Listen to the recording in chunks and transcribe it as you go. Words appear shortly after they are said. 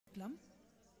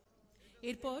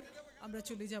এরপর আমরা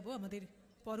চলে যাব আমাদের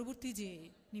পরবর্তী যে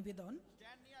নিবেদন,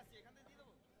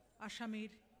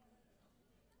 আসামের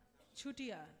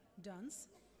ছুটিয়া ডান্স।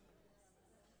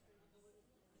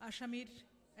 আসামের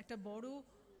একটা বড়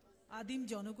আদিম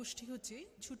জনগোষ্ঠী হচ্ছে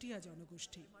ছুটিয়া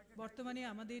জনগোষ্ঠী। বর্তমানে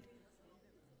আমাদের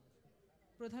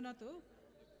প্রধানত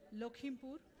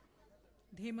লখিমপুর,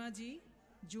 ধেমাজি,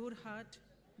 জোরহাট,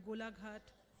 গোলাঘাট,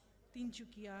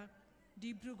 তিনচুকিয়া,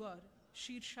 ডিব্রুগড়,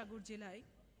 শিরসাগর জেলায়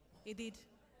এদের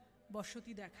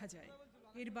বসতি দেখা যায়।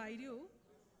 এর বাইরেও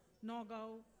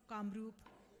নগাঁও, কামরূপ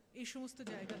এই সমস্ত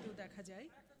জায়গাতেও দেখা যায়,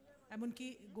 এমনকি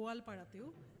গোয়ালপাড়াতেও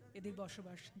এদের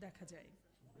বসবাস দেখা যায়।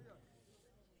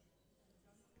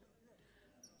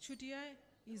 Chutia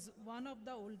is one of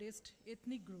the oldest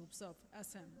ethnic groups of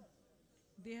Assam.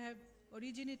 They have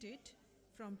originated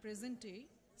from present-day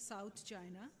South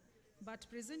China, but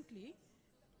presently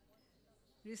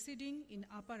residing in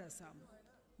Upper Assam.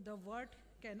 The word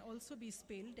can also be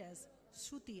spelled as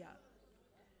Chutia.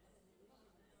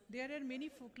 There are many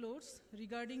folklores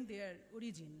regarding their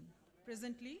origin.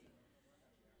 Presently,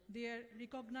 they are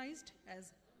recognized as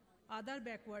other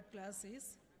backward classes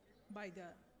by the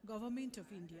Government of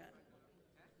India.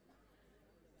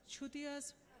 Chutias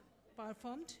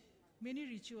performed many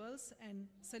rituals and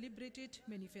celebrated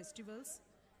many festivals.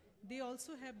 They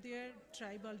also have their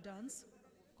tribal dance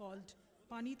called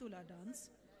Panitola dance,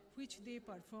 which they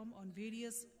perform on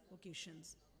various occasions.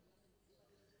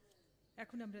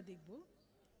 এখন আমরা দেখব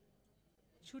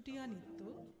ছুটিয়া নৃত্য।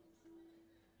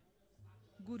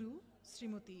 গুরু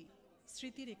শ্রীমতী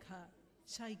স্মৃতিরেখা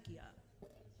সাইকিয়া।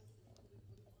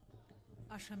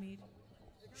 আসামের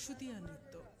ছুটিয়া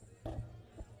নৃত্য।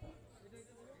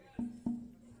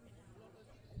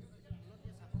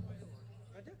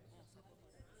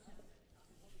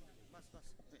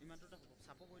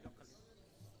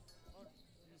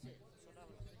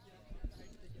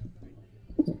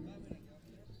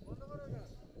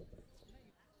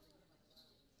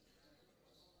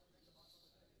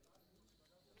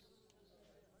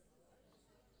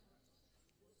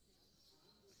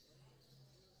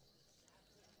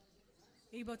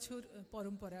 এই বছর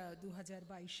পরম্পরা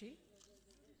 2022-এ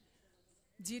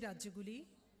যে রাজ্যগুলি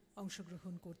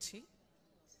অংশগ্রহণ করছে,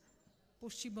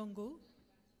 পশ্চিমবঙ্গ,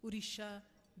 উড়িষ্যা,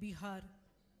 বিহার,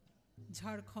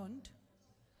 ঝাড়খণ্ড,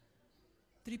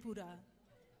 ত্রিপুরা,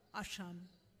 আসাম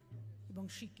এবং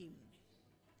সিকিম।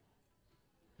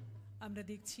 আমরা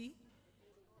দেখছি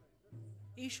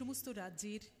এই সমস্ত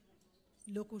রাজ্যের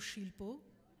লোকশিল্প,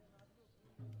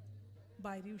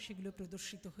 বাইরেও সেগুলো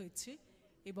প্রদর্শিত হয়েছে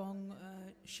এবং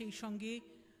সেই সঙ্গে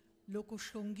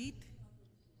লোকসঙ্গীত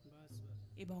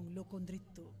এবং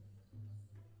লোকনৃত্য।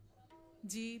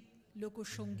 যে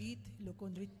লোকসঙ্গীত,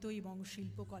 লোকনৃত্য এবং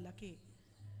শিল্পকলাকে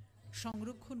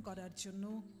সংরক্ষণ করার জন্য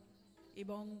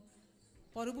এবং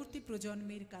পরবর্তী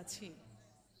প্রজন্মের কাছে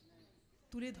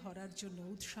তুলে ধরার জন্য,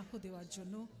 উৎসাহ দেওয়ার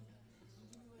জন্য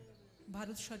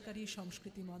ভারত সরকারি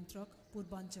সংস্কৃতি মন্ত্রক,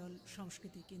 পূর্বাঞ্চল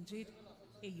সংস্কৃতি কেন্দ্রের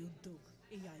এই উদ্যোগ,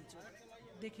 এই আয়োজন।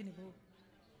 দেখে নেব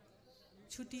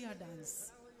ছুটিয়া ডান্স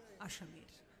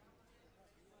আসামের।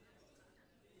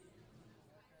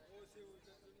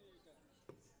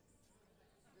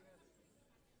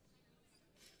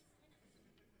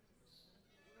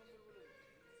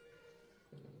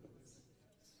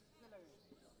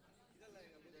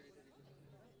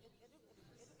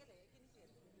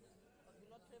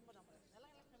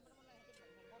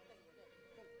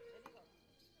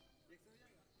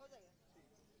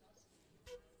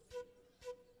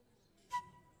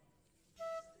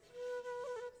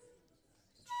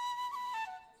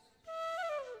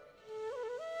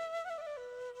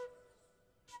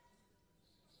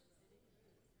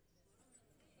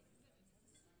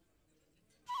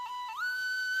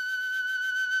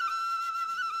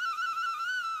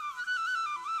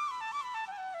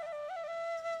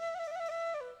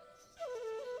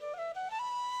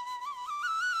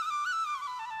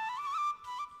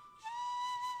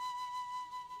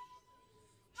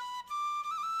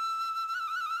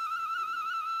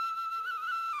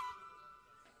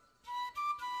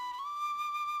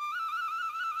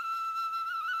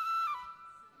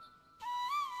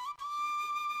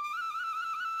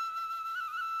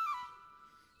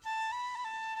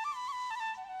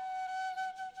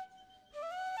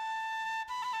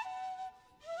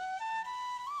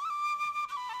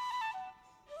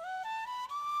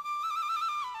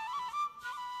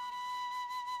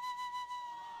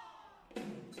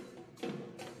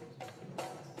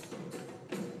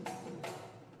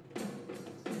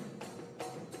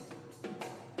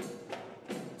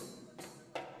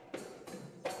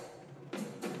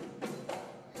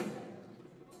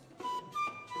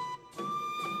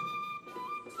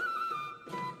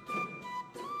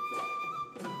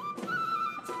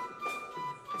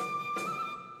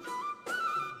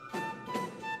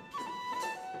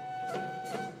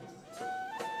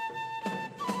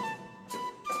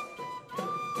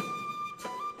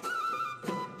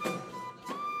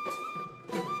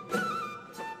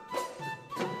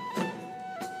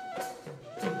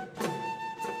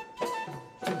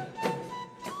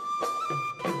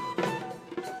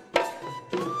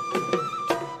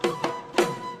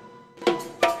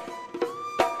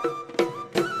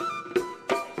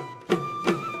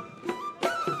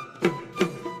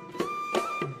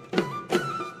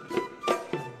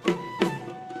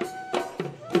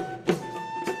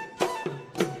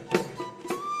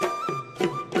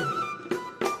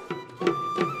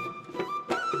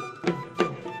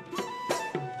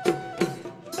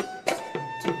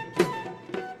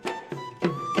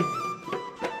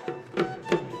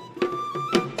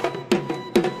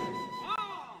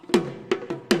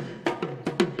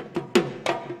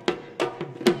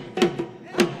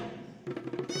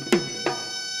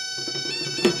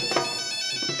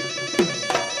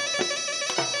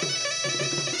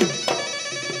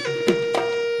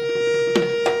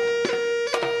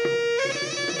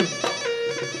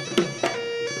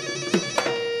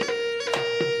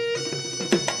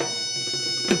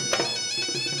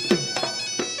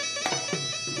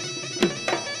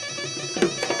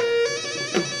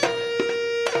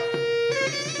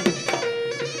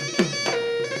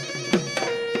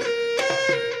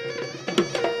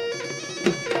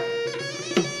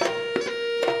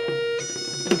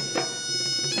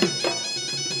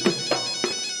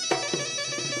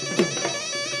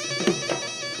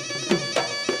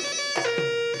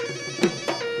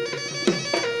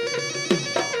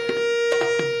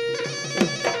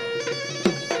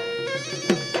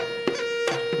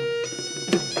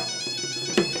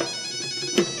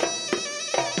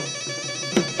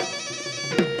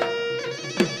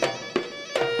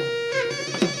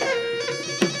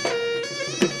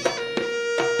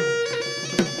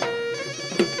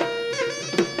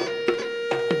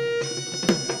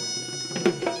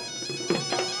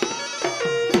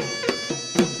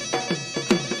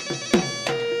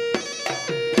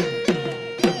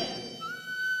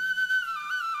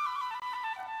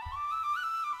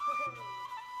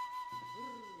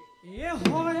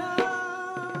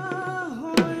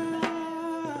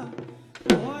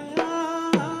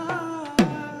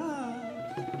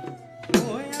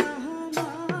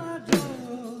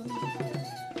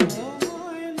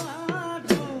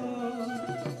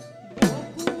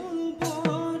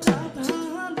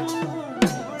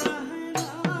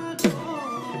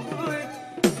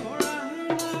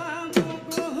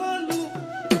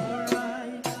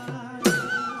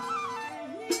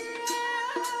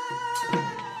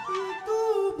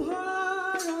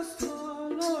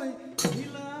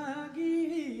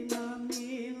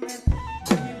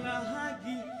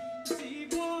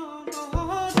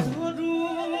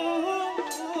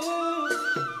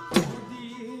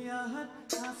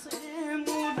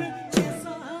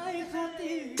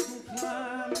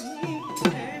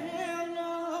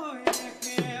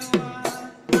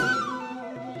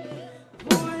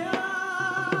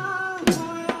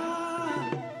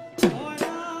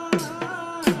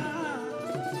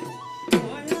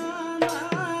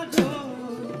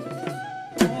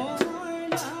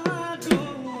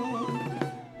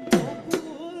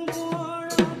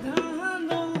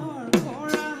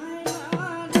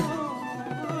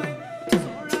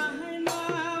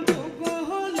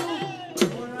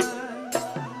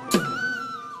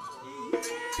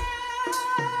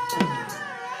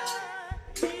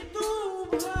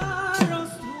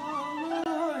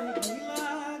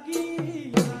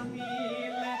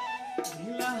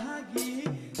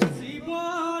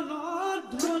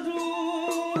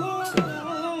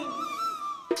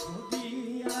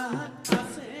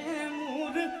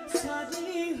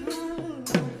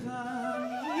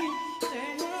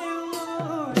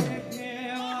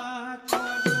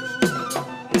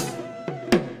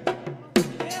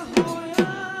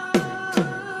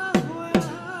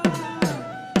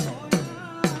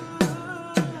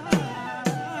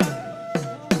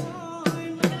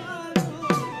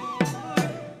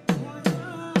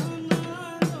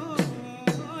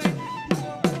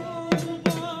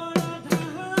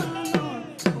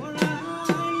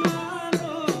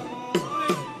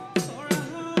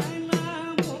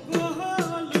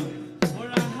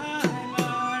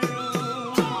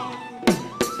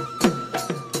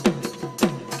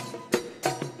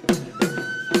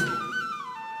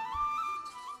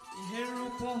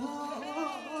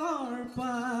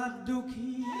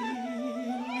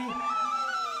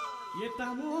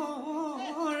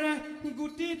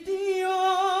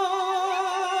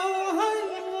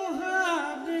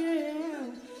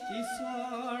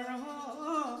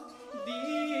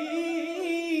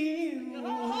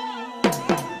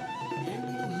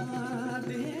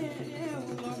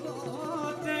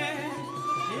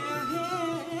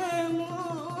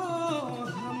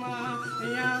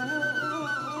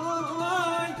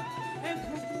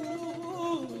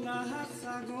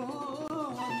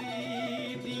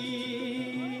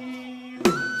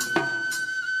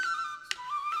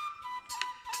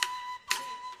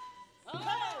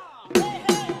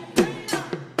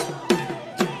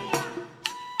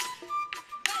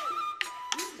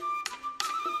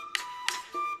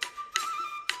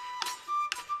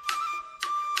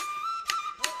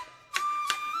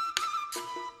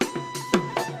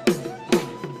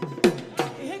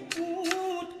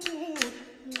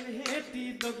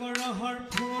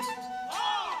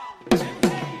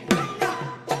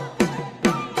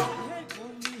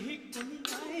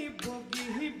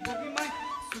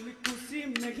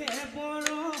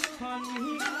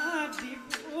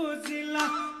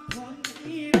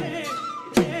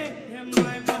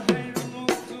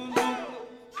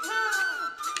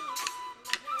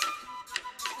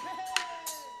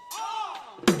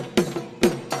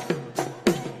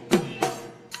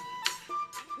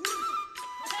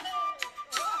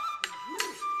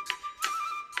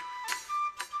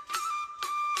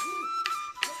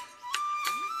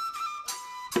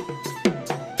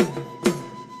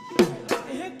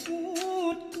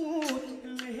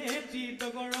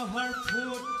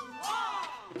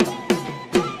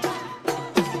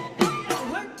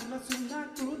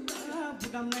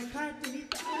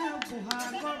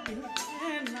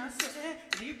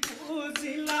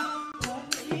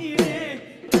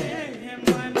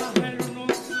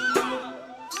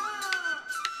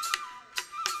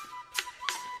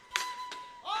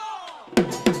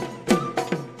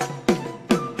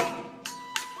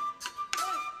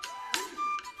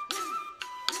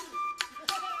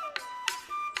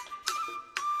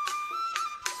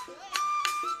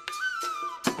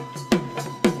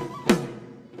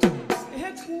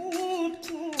 কুট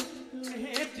কুট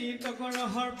লেহেতি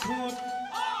টগৰহৰ ফুট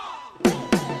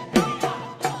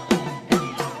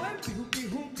বিহু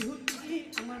বিহু বিহুতি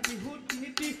আমাৰ বিহুত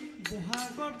নীতি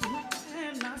বহাগৰ বিহুতে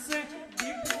নাচে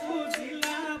বিহু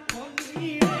জিলা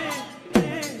পগিৰে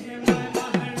হেমাই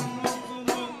বাহাৰ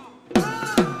নতুন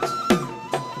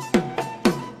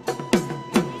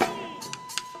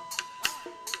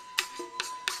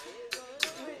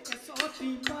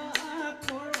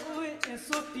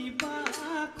এচতিবা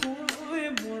খৰৈ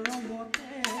মৰমতে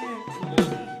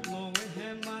লয়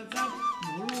হেমাজাত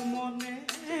মোৰ মনে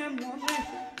মনে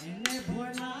এনে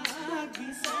ভয়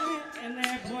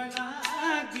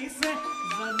লাগিছে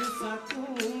জানো চাকো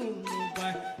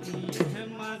মোবাই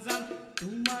হেমাজাত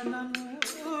তোমাৰ নাম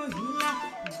হিলা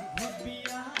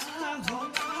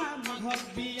মাঘত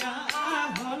বিয়া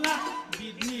হলা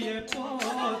বিধিয়ে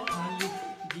পথালি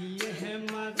দিয়ে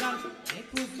হেমাজাত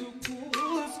একোজ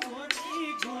কৰি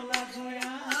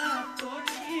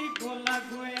গলা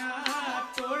গয়া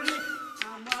তৰি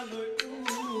আমালৈ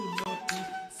উন্নতি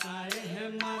চাই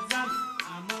হেমাজাত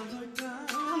আমালৈ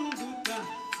কাম দুটা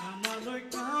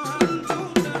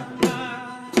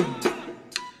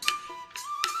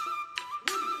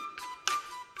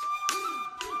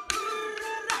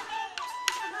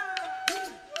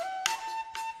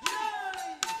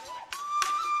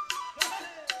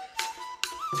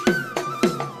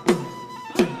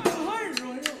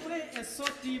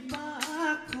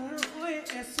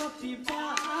এচতিবা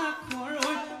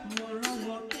খৰৈ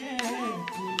মৰমতে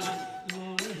ফুলা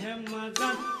লয়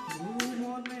হেমাজাত মোৰ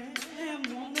মনে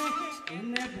মনে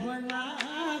এনে ভয়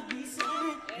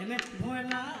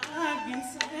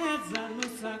লাগিছে জানো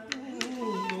চাকো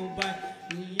নোবাই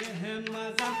নিয়ে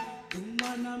হেমাজাত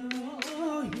তোমাৰ নাম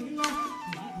হিলা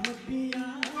মাঘত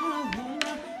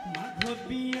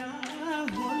বিয়া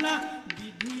হলা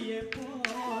বিধিয়ে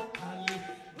পথালি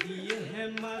দিয়ে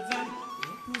হেমাজাত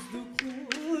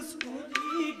দুখোজ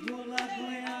কৰি গলা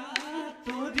গয়া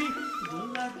তৰি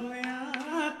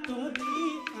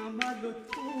আমালৈ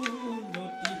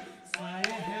উন্নতি চাই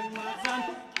হেমাজাত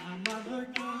আমালৈ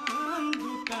কাম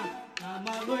দুটা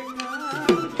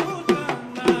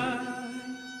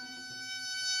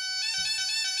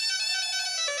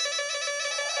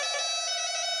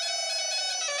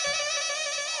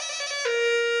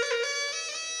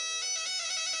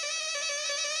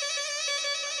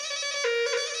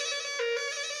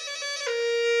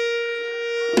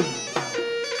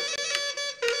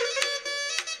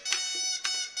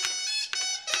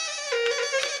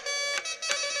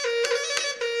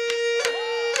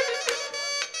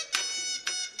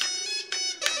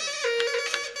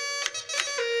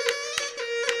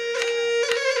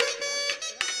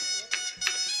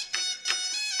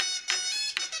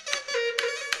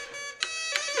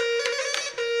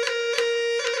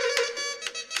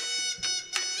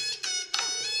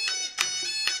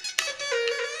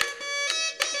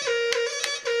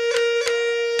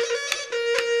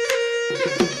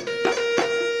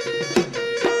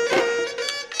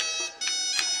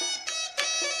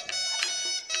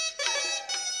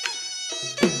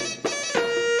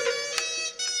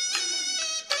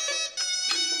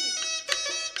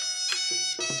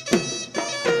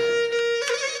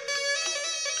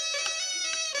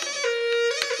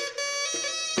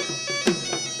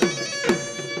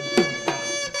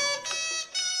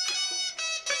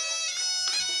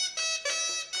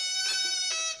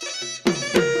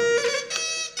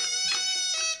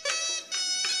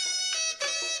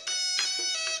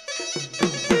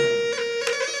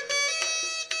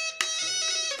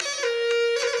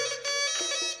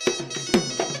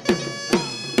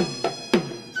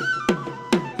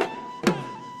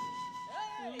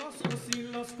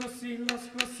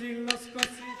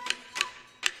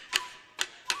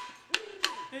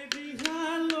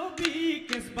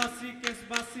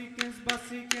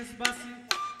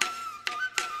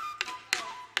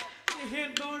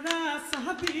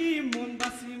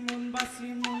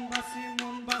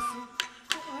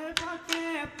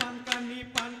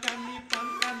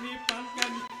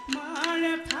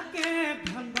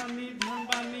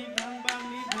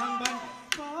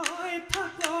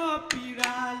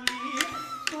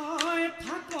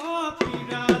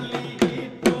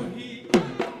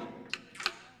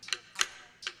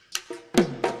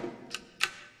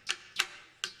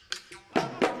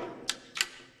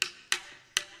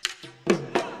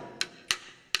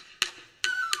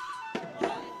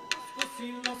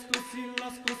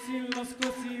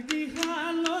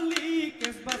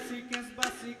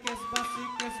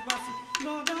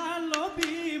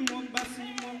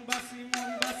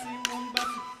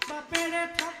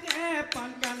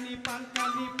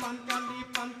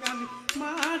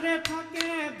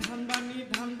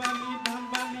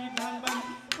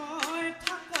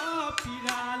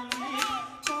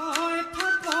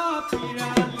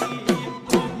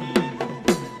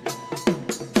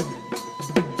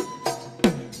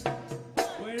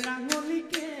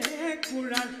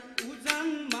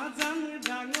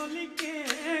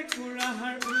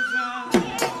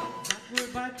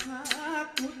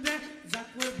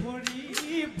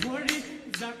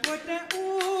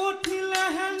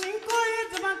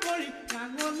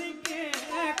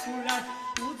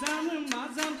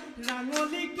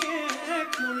ৰাঙলিকে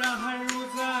কুৰাহাৰ